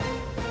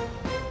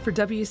For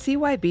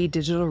WCYB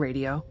Digital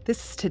Radio,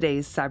 this is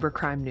today's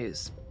Cybercrime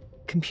News.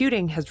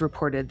 Computing has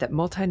reported that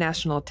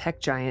multinational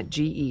tech giant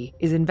GE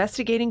is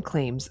investigating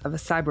claims of a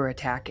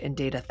cyberattack and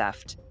data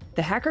theft.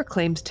 The hacker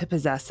claims to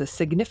possess a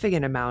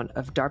significant amount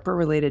of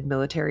DARPA-related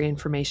military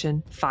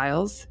information,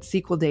 files,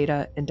 SQL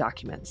data, and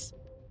documents.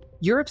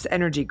 Europe's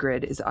energy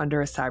grid is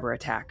under a cyber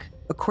attack.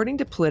 According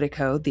to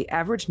Politico, the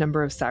average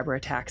number of cyber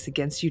attacks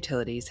against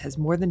utilities has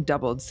more than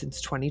doubled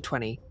since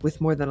 2020, with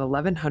more than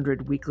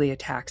 1,100 weekly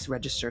attacks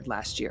registered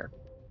last year.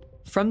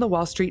 From the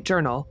Wall Street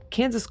Journal,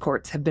 Kansas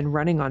courts have been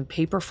running on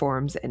paper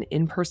forms and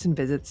in-person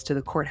visits to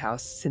the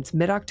courthouse since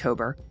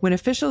mid-October, when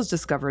officials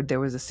discovered there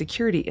was a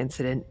security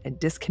incident and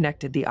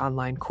disconnected the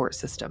online court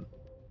system.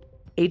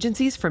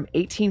 Agencies from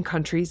 18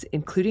 countries,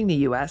 including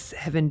the US,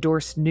 have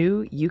endorsed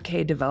new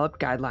UK-developed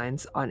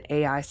guidelines on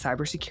AI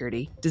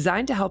cybersecurity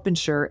designed to help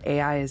ensure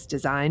AI is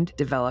designed,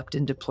 developed,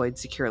 and deployed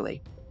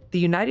securely. The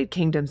United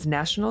Kingdom's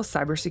National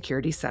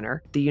Cybersecurity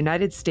Center, the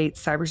United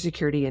States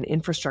Cybersecurity and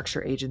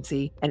Infrastructure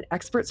Agency, and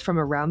experts from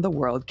around the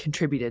world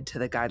contributed to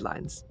the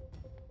guidelines.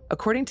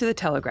 According to The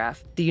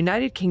Telegraph, the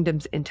United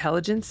Kingdom's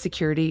Intelligence,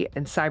 Security,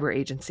 and Cyber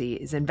Agency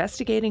is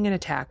investigating an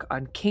attack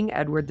on King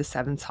Edward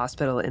VII's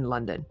Hospital in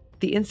London.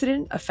 The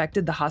incident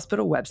affected the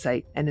hospital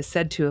website and is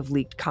said to have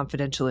leaked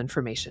confidential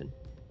information.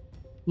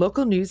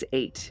 Local News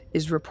 8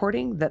 is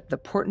reporting that the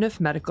Portneuf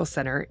Medical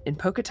Center in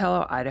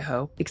Pocatello,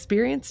 Idaho,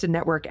 experienced a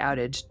network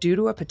outage due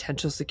to a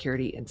potential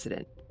security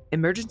incident.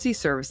 Emergency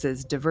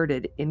services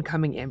diverted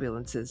incoming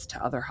ambulances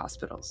to other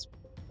hospitals.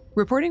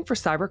 Reporting for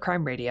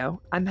Cybercrime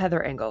Radio, I'm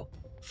Heather Engel.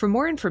 For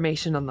more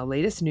information on the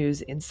latest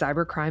news in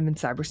cybercrime and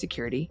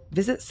cybersecurity,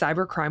 visit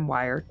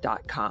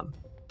cybercrimewire.com.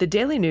 The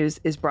Daily News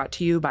is brought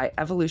to you by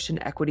Evolution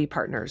Equity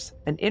Partners,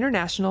 an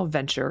international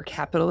venture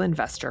capital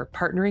investor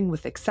partnering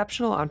with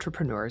exceptional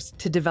entrepreneurs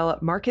to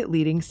develop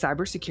market-leading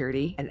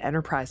cybersecurity and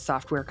enterprise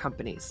software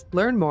companies.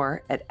 Learn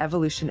more at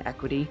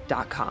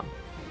evolutionequity.com.